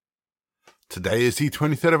Today is the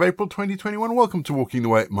 23rd of April 2021. Welcome to Walking the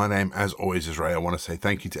Way. My name, as always, is Ray. I want to say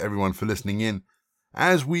thank you to everyone for listening in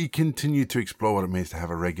as we continue to explore what it means to have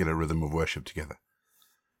a regular rhythm of worship together.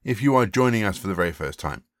 If you are joining us for the very first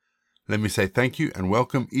time, let me say thank you and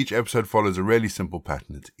welcome. Each episode follows a really simple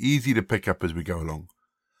pattern. It's easy to pick up as we go along.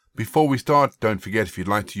 Before we start, don't forget, if you'd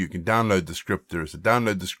like to, you can download the script. There is a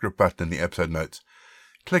download the script button in the episode notes.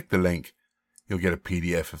 Click the link. You'll get a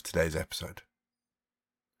PDF of today's episode.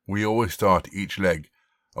 We always start each leg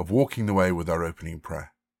of Walking the Way with our opening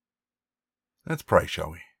prayer. Let's pray,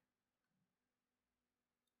 shall we?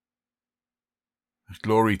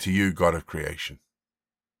 Glory to you, God of creation.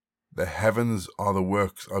 The heavens are the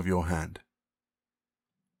works of your hand.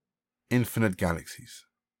 Infinite galaxies,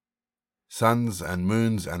 suns and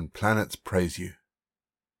moons and planets praise you.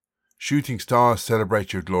 Shooting stars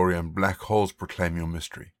celebrate your glory and black holes proclaim your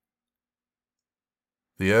mystery.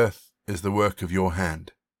 The earth is the work of your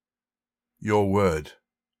hand. Your word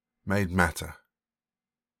made matter.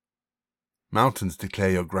 Mountains declare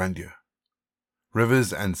your grandeur.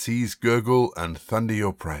 Rivers and seas gurgle and thunder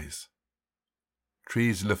your praise.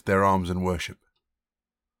 Trees lift their arms in worship.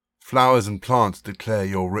 Flowers and plants declare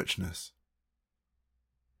your richness.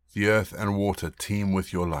 The earth and water teem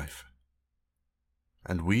with your life.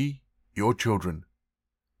 And we, your children,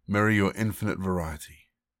 mirror your infinite variety.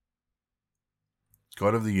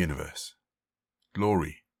 God of the universe,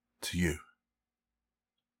 glory to you.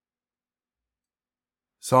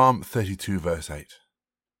 Psalm 32 verse 8.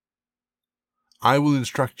 I will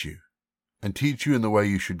instruct you and teach you in the way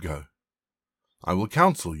you should go. I will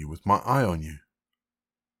counsel you with my eye on you.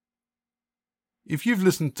 If you've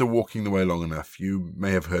listened to Walking the Way long enough, you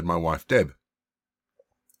may have heard my wife Deb.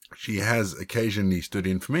 She has occasionally stood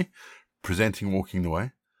in for me, presenting Walking the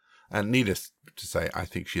Way, and needless to say, I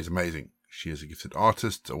think she is amazing. She is a gifted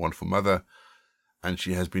artist, a wonderful mother, and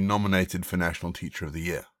she has been nominated for National Teacher of the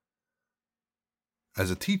Year. As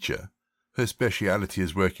a teacher, her speciality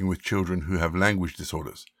is working with children who have language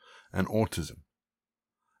disorders and autism.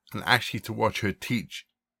 And actually to watch her teach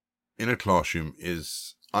in a classroom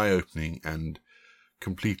is eye-opening and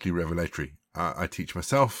completely revelatory. I teach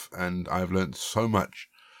myself, and I've learned so much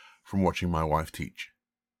from watching my wife teach.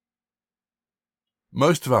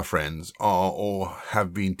 Most of our friends are or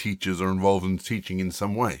have been teachers or involved in teaching in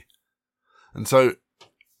some way. And so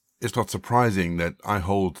it's not surprising that I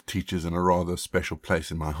hold teachers in a rather special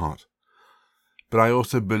place in my heart. But I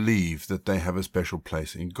also believe that they have a special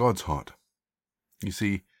place in God's heart. You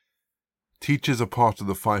see, teachers are part of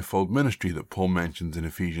the fivefold ministry that Paul mentions in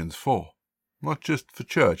Ephesians 4, not just for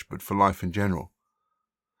church, but for life in general.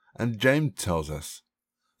 And James tells us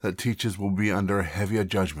that teachers will be under a heavier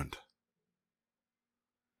judgment.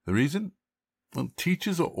 The reason? Well,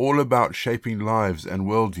 teachers are all about shaping lives and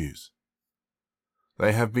worldviews.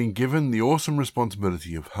 They have been given the awesome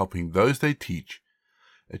responsibility of helping those they teach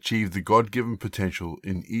achieve the God-given potential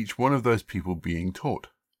in each one of those people being taught.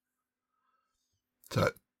 So,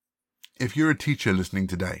 if you're a teacher listening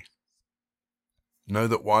today, know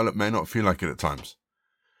that while it may not feel like it at times,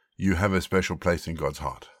 you have a special place in God's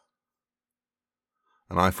heart.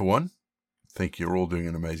 And I, for one, think you're all doing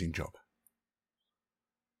an amazing job.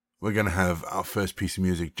 We're going to have our first piece of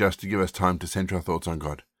music just to give us time to center our thoughts on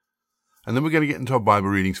God. And then we're going to get into our Bible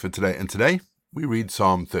readings for today. And today, we read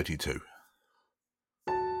Psalm 32.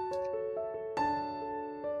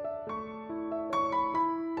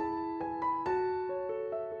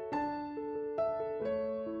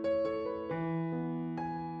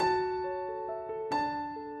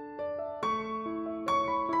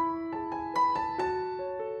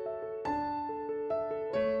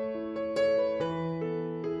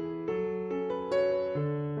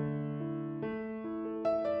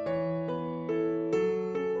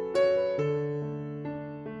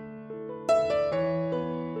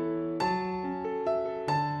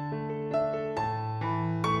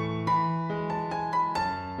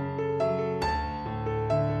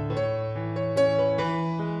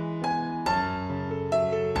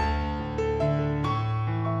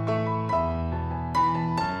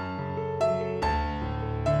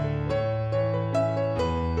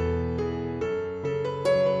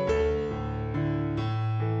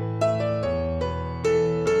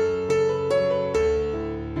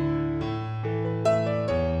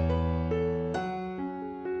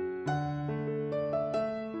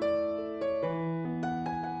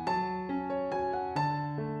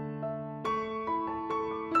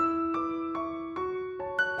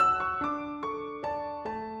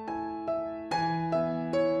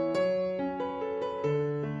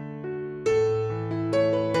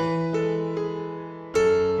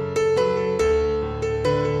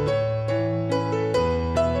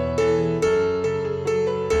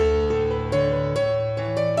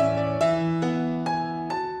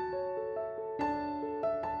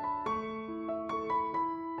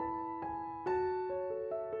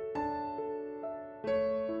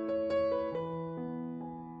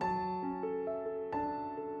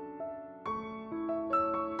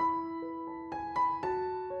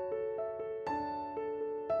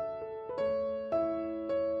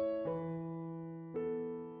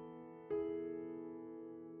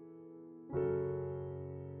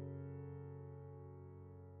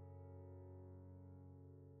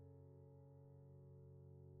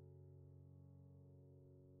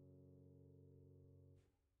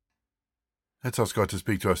 Let's ask God to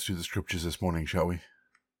speak to us through the scriptures this morning, shall we?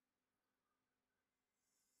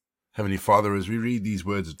 Heavenly Father, as we read these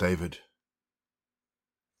words of David,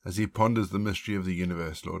 as he ponders the mystery of the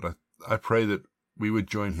universe, Lord, I pray that we would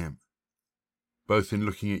join him, both in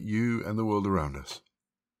looking at you and the world around us,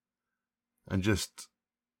 and just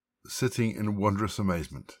sitting in wondrous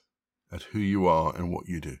amazement at who you are and what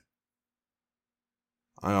you do.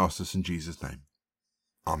 I ask this in Jesus' name.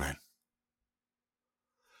 Amen.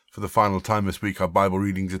 For the final time this week, our Bible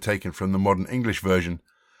readings are taken from the Modern English Version,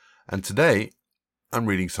 and today I'm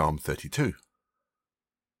reading Psalm 32.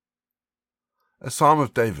 A Psalm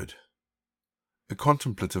of David, a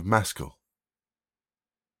contemplative maskil.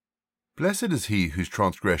 Blessed is he whose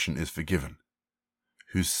transgression is forgiven,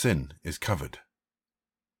 whose sin is covered.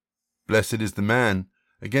 Blessed is the man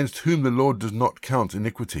against whom the Lord does not count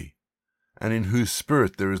iniquity, and in whose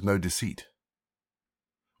spirit there is no deceit.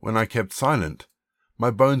 When I kept silent, my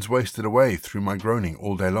bones wasted away through my groaning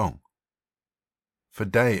all day long. For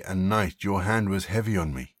day and night your hand was heavy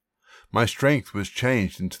on me. My strength was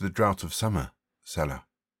changed into the drought of summer. Selah.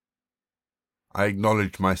 I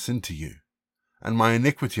acknowledged my sin to you, and my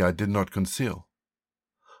iniquity I did not conceal.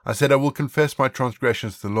 I said, I will confess my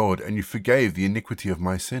transgressions to the Lord, and you forgave the iniquity of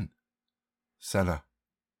my sin. Selah.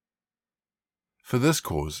 For this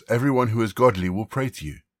cause everyone who is godly will pray to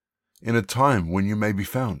you, in a time when you may be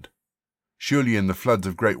found. Surely in the floods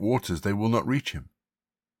of great waters they will not reach him.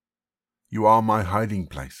 You are my hiding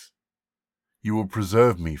place. You will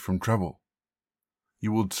preserve me from trouble.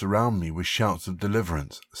 You will surround me with shouts of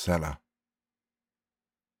deliverance. Selah.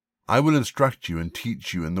 I will instruct you and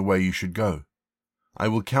teach you in the way you should go. I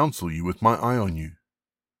will counsel you with my eye on you.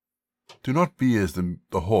 Do not be as the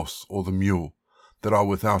horse or the mule that are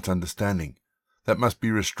without understanding, that must be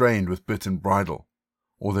restrained with bit and bridle,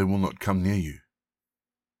 or they will not come near you.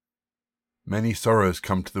 Many sorrows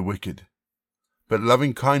come to the wicked, but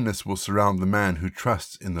loving kindness will surround the man who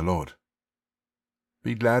trusts in the Lord.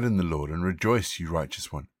 Be glad in the Lord and rejoice, you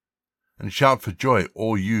righteous one, and shout for joy,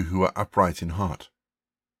 all you who are upright in heart.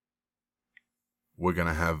 We're going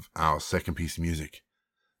to have our second piece of music,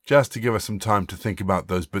 just to give us some time to think about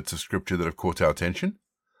those bits of scripture that have caught our attention,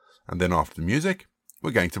 and then after the music, we're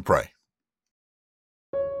going to pray.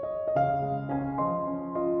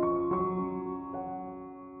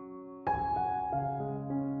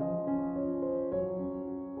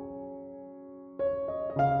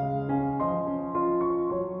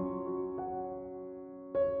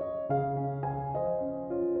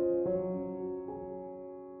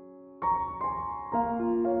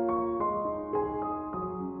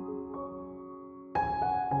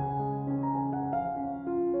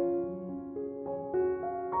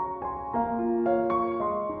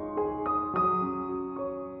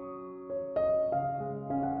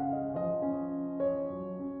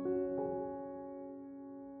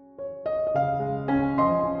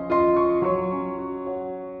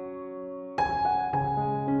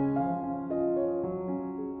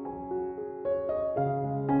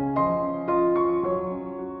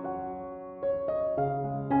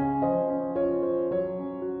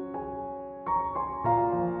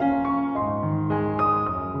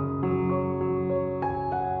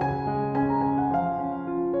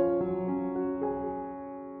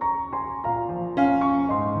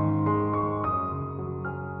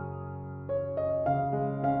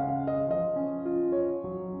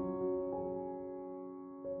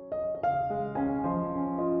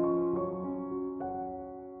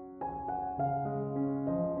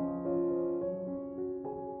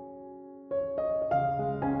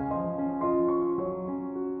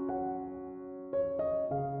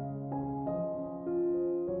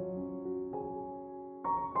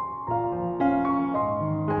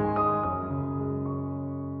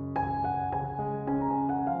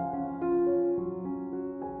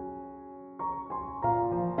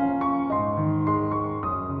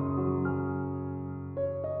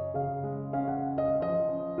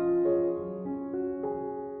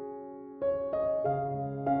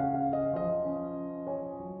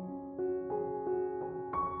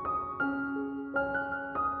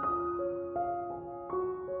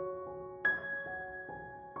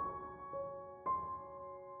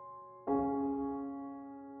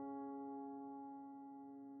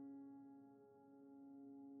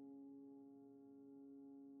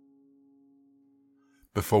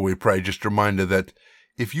 Before we pray, just a reminder that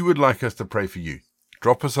if you would like us to pray for you,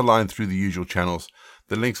 drop us a line through the usual channels.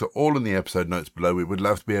 The links are all in the episode notes below. We would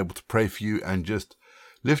love to be able to pray for you and just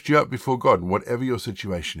lift you up before God, whatever your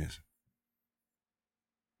situation is.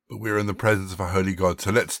 But we're in the presence of a holy God,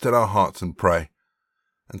 so let's still our hearts and pray.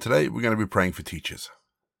 And today we're going to be praying for teachers.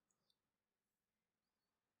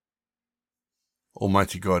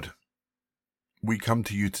 Almighty God, we come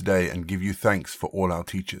to you today and give you thanks for all our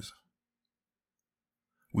teachers.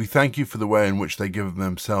 We thank you for the way in which they give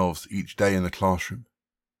themselves each day in the classroom,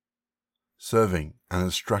 serving and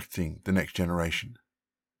instructing the next generation.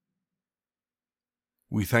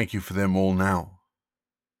 We thank you for them all now.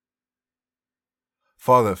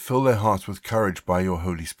 Father, fill their hearts with courage by your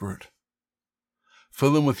Holy Spirit.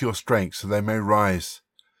 Fill them with your strength so they may rise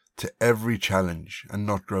to every challenge and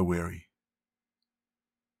not grow weary.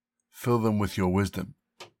 Fill them with your wisdom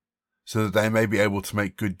so that they may be able to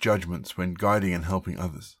make good judgments when guiding and helping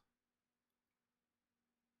others.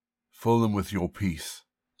 Fill them with your peace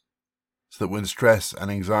so that when stress and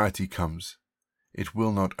anxiety comes, it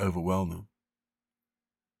will not overwhelm them.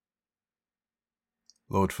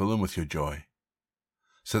 Lord, fill them with your joy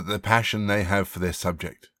so that the passion they have for their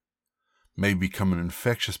subject may become an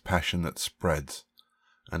infectious passion that spreads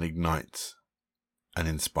and ignites and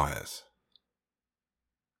inspires.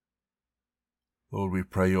 Lord, we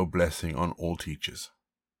pray your blessing on all teachers.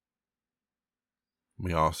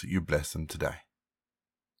 We ask that you bless them today.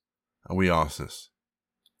 And we ask this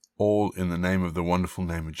all in the name of the wonderful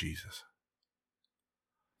name of Jesus.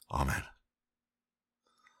 Amen.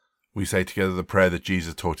 We say together the prayer that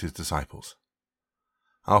Jesus taught his disciples.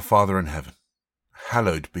 Our Father in heaven,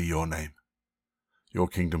 hallowed be your name. Your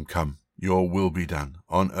kingdom come, your will be done,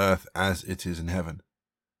 on earth as it is in heaven.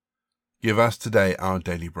 Give us today our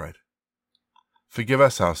daily bread. Forgive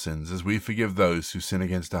us our sins as we forgive those who sin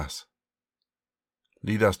against us.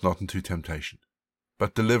 Lead us not into temptation,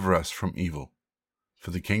 but deliver us from evil.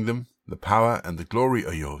 For the kingdom, the power, and the glory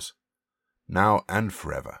are yours, now and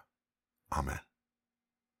forever. Amen.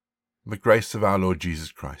 The grace of our Lord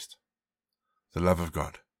Jesus Christ, the love of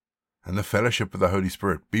God, and the fellowship of the Holy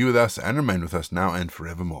Spirit be with us and remain with us now and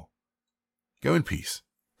forevermore. Go in peace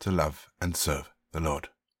to love and serve the Lord.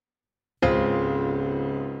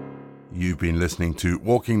 You've been listening to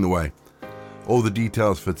Walking the Way. All the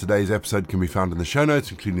details for today's episode can be found in the show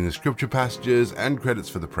notes, including the scripture passages and credits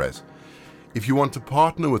for the prayers. If you want to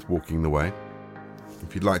partner with Walking the Way,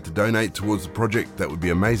 if you'd like to donate towards the project, that would be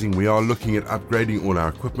amazing. We are looking at upgrading all our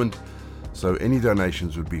equipment, so any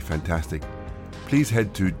donations would be fantastic. Please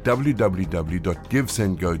head to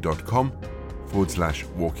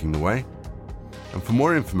www.givesendgo.com/walking the way. And for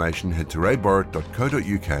more information, head to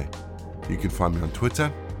rayborrett.co.uk. You can find me on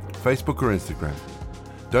Twitter, Facebook or Instagram.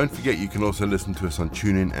 Don't forget you can also listen to us on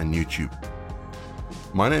TuneIn and YouTube.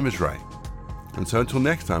 My name is Ray, and so until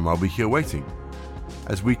next time I'll be here waiting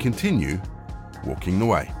as we continue walking the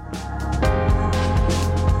way.